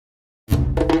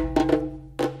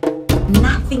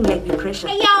thing like depression.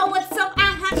 Hey yo, what's up?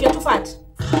 You're too fat.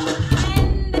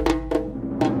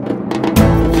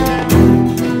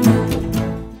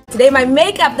 Today my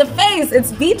makeup, the face,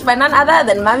 it's beat by none other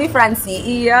than Mommy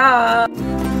Francie. Yeah.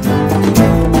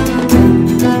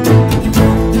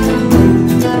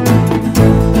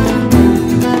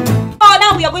 Oh,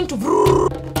 now we are going to...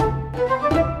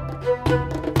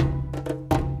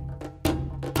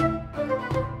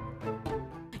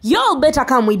 Y'all better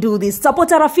come we do this.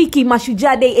 Supporter Rafiki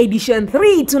Mashujaa Day Edition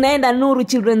 3. Tunaenda Nuru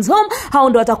Children's Home. Hao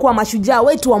ndo watakuwa mashujaa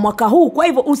wetu wa mwaka huu. Kwa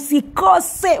hivyo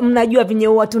usikose, mnajua venye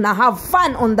huwa tuna have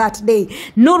fun on that day.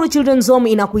 Nuru Children's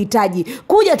Home inakuhitaji.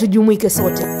 Kuja tujumuike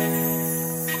sote.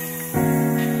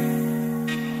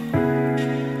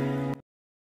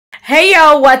 Hey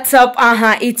yo, what's up?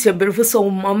 It's your beautiful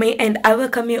soul mommy and I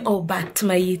welcome you all back to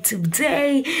my YouTube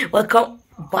day. Welcome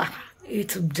back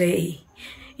YouTube day.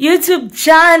 YouTube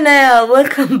channel,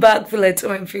 welcome back. Feel like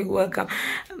I feel welcome.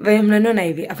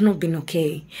 I've not been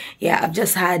okay. Yeah, I'm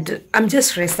just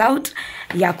stressed out.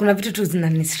 Yeah, kuna vitu tu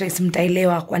zinani stress,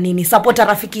 mtaelewa kwa nini. Supporter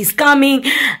Rafiki is coming.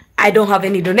 I don't have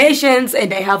any donations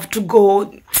and I have to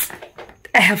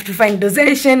find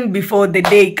donation before the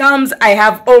day comes. I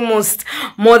have almost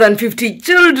more than 50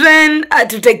 children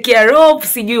to take care of.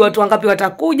 Sijui watu wangapi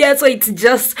watakuja, so it's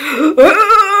just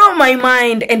my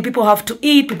mind, and people have to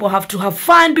eat, people have to have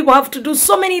fun, people have to do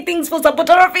so many things for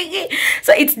Supporter Rafiki.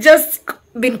 So it's just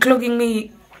been clogging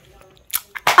me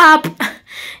up.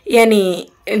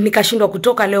 Yani nikashindwa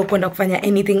kutoka leo kwenda kufanya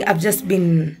anything. I've just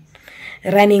been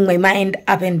running my mind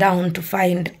up and down to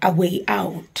find a way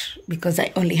out because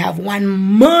I only have 1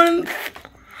 month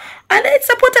and it's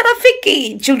Supporter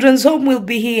Rafiki. Children's Home will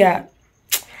be here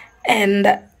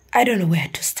and I don't know where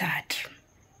to start.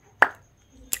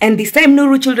 And this time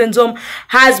Nuru Children's Home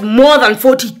has more than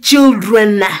 40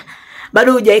 children.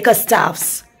 Bado hujaeka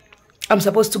staffs. I'm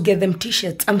supposed to get them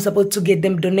t-shirts. I'm supposed to get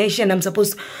them donation. I'm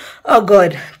supposed, oh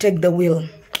God, take the wheel.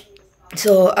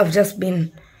 So I've just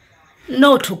been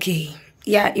not okay.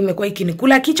 Yeah, imekuwa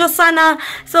ikinikula kichwa sana.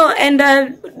 So, and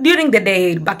during the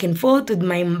day, back and forth with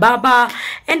my Mbaba.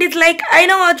 And it's like, I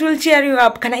know what will cheer you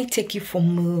up. Can I take you for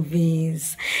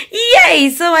movies?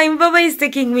 Yay! So my Mbaba is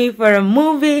taking me for a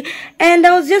movie. And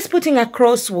I was just putting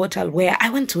across what I'll wear. I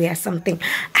want to wear something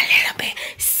a little bit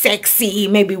sexy.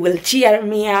 Maybe will cheer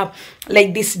me up.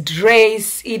 Like this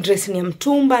dress. Hii dress ni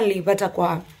mtumba. Nilipata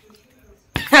kwa...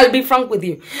 I'll be frank with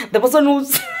you. The person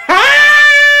who's...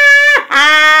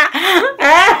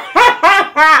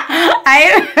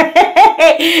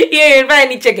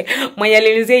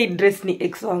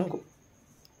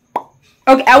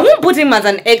 Okay, I won't put him as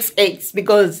an XX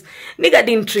because nigga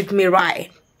didn't treat me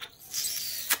right.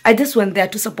 I just went there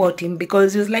to support him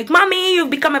because he was like, "Mommy, you've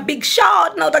become a big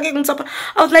shot. Now taking support."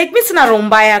 I was like, "Mimi sina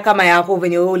rombaya kama yako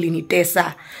venye wewe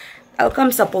ulinitesa. I'll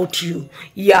come support you."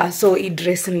 Yeah, so he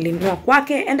dressed in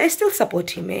kwake and I still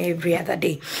support him every other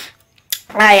day.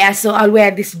 Yeah, so I'll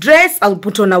wear this dress, I'll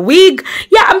put on a wig.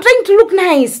 Yeah, I'm trying to look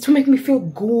nice to make me feel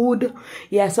good.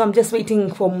 Yeah, so I'm just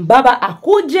waiting for Mbaba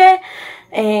akuje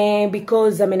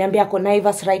because ameniambia ako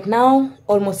Naivas right now,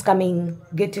 almost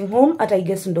getting home. Ata I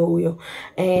guess ndo huyo.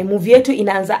 Movie yetu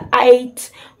inaanza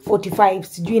 8:45.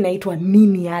 Sijui inaitwa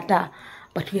nini hata.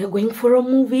 But we are going for a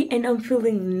movie and I'm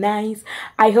feeling nice.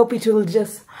 I hope it will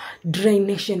just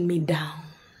draination me down.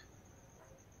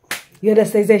 You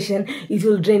understand? It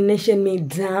will draination me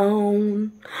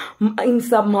down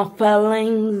inside my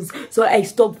feelings, so I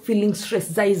stop feeling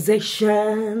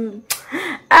stressization.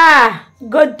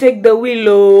 God take the wheel.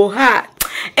 Oh,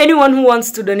 anyone who wants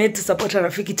to donate to Supporter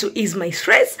Rafiki to ease my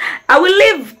stress, I will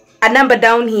leave a number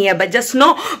down here, but just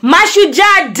know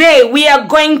Mashujaa Day we are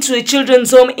going to a children's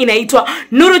home in Aitwa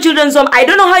Nuru Children's Home. I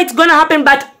don't know how it's gonna happen,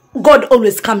 but God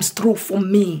always comes through for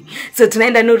me. So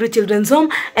tunaenda Nuru Children's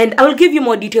Home and I will give you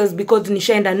more details because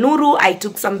nishaenda Nuru. I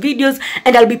took some videos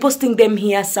and I'll be posting them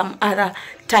here some other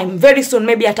time. Very soon,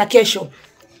 maybe hata kesho.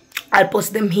 I'll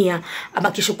post them here.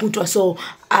 Kesho kutwa. So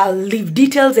I'll leave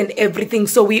details and everything.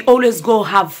 So we always go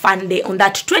have fun day on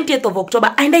that 20th of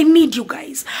October. And I need you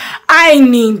guys. I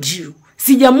need you.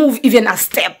 Sija move even a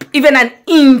step, even an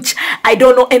inch. I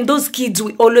don't know. And those kids,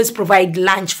 we always provide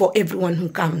lunch for everyone who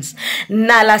comes.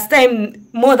 Na last time,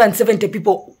 more than 70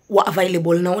 people were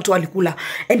available. Na watu walikula.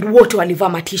 And watu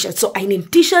walivaa t-shirts. So I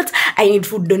need t-shirts. I need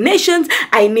food donations.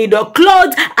 I need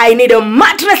clothes. I need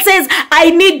mattresses. I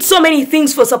need so many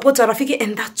things for Supporter Rafiki.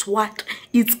 And that's what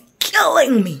is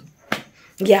killing me.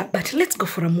 Yeah, but let's go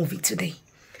for a movie today.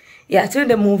 Yeah, to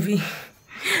the movie.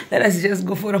 Let us just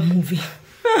go for a movie.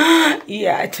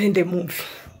 Yeah, twende movie.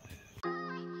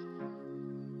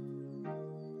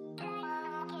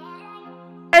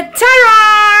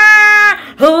 Tara!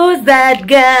 Who's that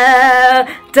girl?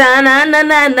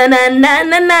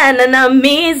 Ta-na-na-na-na-na-na-na-na-na-na.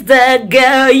 Miss the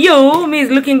girl. You, Miss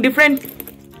looking different.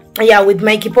 Yeah, with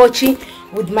my kipochi,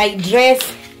 with my dress.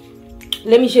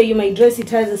 Let me show you my dress. It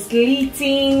has a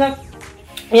slitting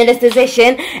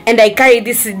elasticization, and I carry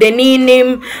this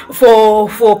denim for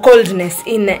coldness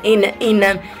in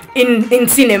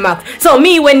Cinemax. So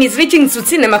me, when it's reaching to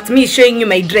Cinemax, me is showing you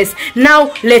my dress.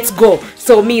 Now let's go.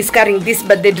 So me is carrying this,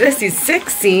 but the dress is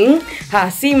sexy.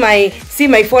 See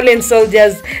my fallen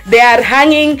soldiers, they are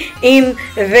hanging in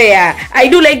there. I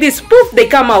do like this, poof, they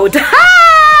come out.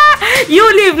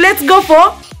 You leave, let's go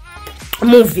for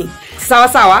movie. Sawa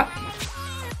sawa.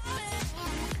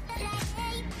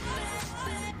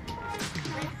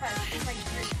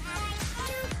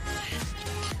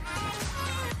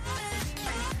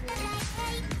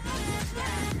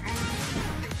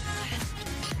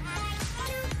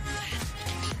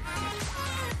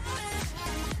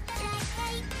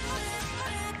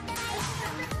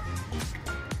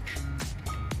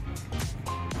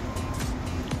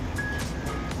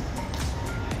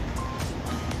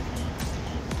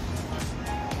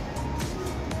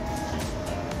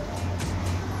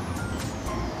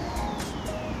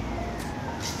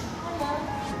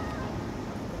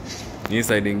 Ni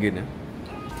side ingine.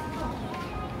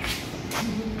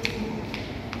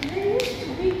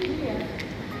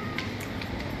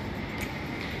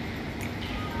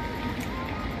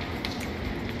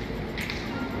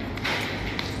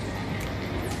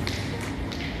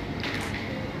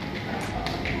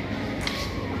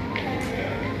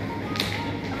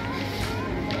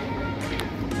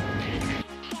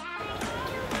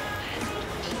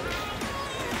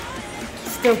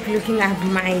 Stop looking at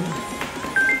my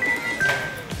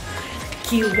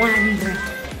Kiwanda,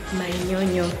 my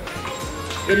nyonyo.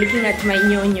 You're looking at my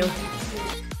nyonyo.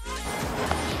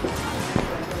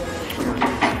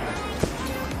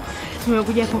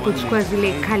 Tumekuja hapa kuchukua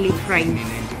zile curly fries.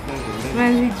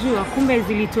 Unazijua kumbe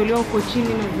zilitolewa huko chini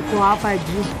na ziko hapa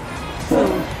juu. So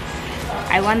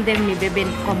I want them nibebe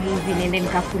kwa movie nende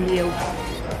nikakulie huko.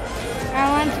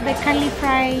 I want the curly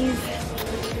fries.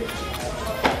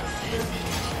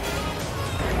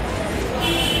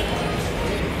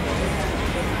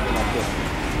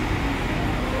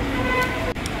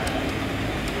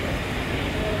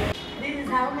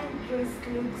 How my dress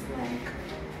looks like.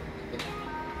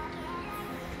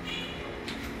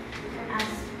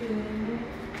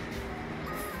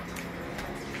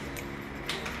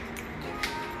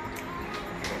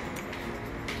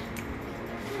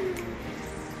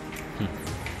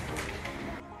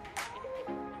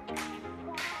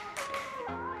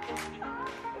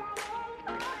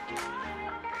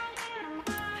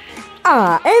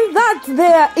 And that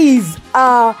there is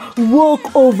a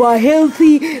walk of a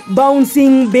healthy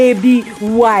bouncing baby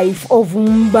wife of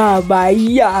Mbaba.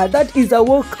 Yeah, that is a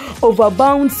walk of a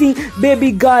bouncing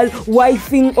baby girl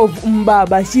wifing of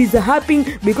Mbaba. She's happy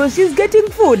because she's getting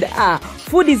food.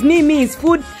 Food is me is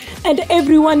food, and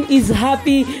everyone is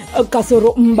happy.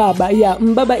 Kasoro Mbaba. Yeah,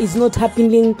 Mbaba is not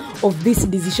happening of this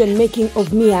decision making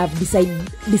of me. I have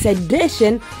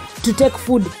decided to take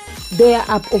food there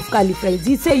up of curly fries.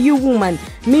 He say, you woman,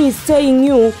 me is telling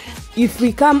you, if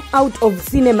we come out of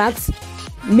Cinemax,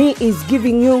 me is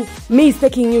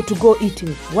taking you to go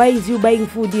eating. Why is you buying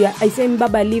food here? I say,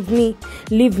 Mbaba, leave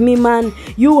me man.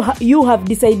 You have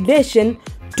decided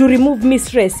to remove me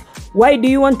stress. Why do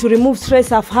you want to remove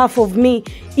stress of half of me?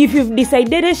 If you've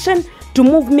decided to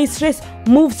move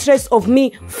stress of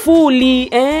me fully.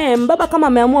 Mbaba kama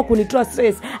ameamua kunitoa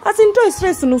stress, asinitoe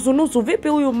stress nusu. Vipi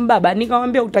huyu Mbaba?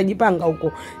 Nikamwambia utajipanga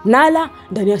huko. Nala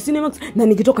ndani ya Cinemax na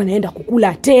nikitoka naenda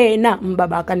kukula tena.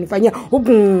 Mbaba akanifanyia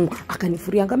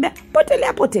akanifuria, akamwambia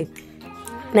pote.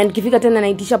 Na nikifika tena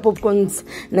naitisha popcorns,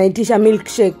 naitisha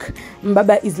milkshake.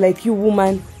 Mbaba is like, you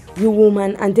woman,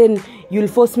 and then you'll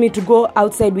force me to go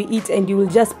outside, we eat, and you will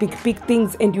just pick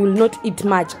things and you will not eat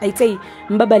much. I say,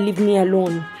 Mbaba, leave me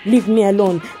alone,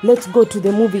 let's go to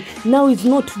the movie. Now it's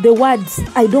not the words,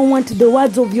 I don't want the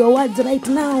words of your words right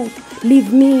now.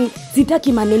 Leave me,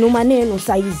 sitaki maneno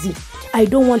saizi. I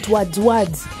don't want words.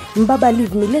 Mbaba,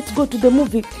 leave me, let's go to the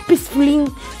movie peacefully,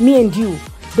 me and you,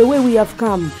 the way we have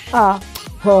come.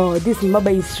 This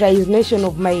Mbaba is transformation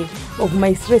of my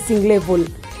stressing level.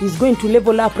 He's going to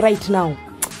level up right now.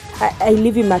 I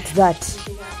leave him at that.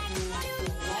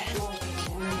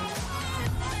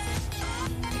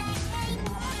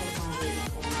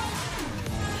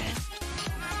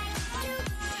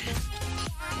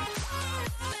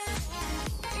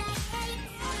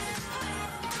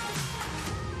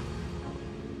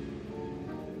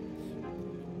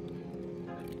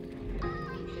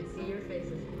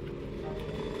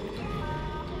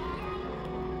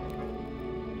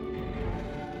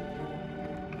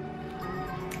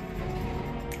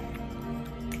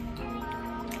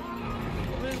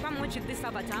 Should this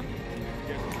have a jam?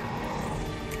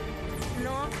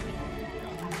 No.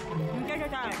 Take your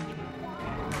time.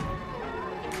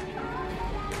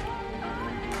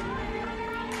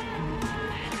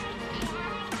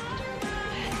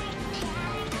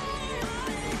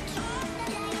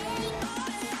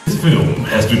 This film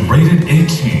has been rated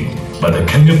 18 by the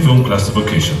Kenya Film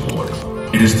Classification Board.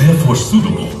 It is therefore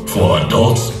suitable for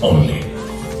adults only.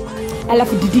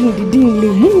 Alafu diding le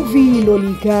movie lo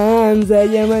likaanza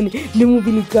jamani, le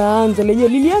movie likaanza lenye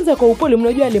lilianza kwa upole.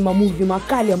 Mnajua ile movie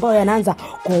makali ambayo yanaanza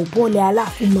kwa upole,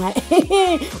 alafu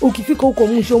ukifika huko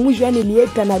mwisho yani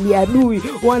lieta na liadui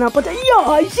wanapata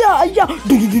ya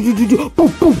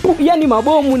yani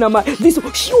mabomu na visu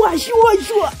shua.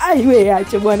 Aiwe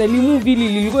acha bwana, le movie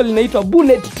lilikuwa linaitwa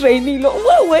Bullet Train. Hilo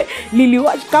wewe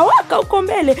liliwaka waka huko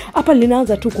mbele, hapa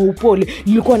linaanza tu kwa upole,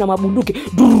 lilikuwa na mabunduki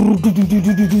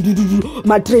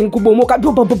matrain kubomoka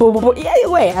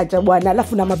wewe acha bwana,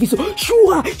 alafu na maviso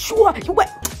shua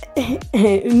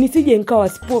nisije nikawa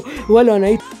sipo wale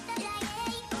wanaita.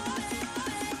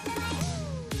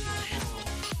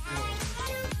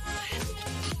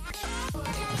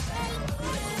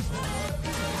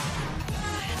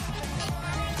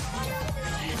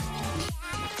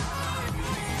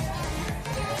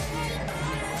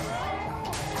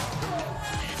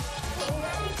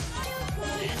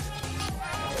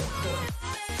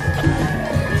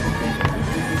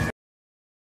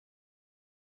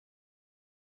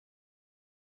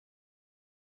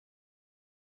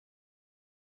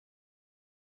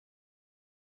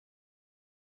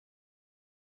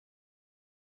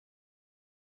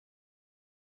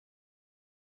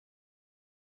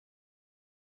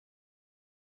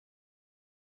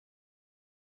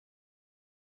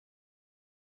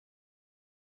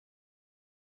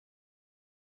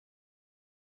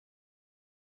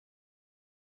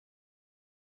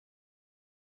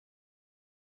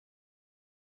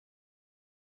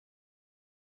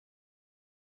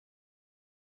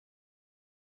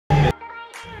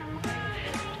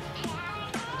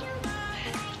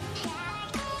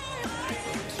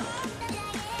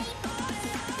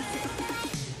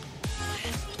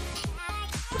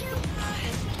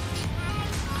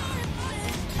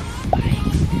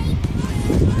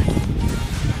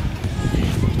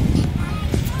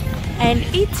 And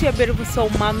it's your beautiful soul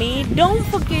mommy. Don't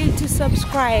forget to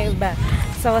subscribe.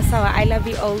 Sawa sawa, I love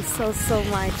you all so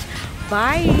much.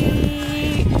 Bye.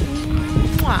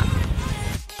 Mwah.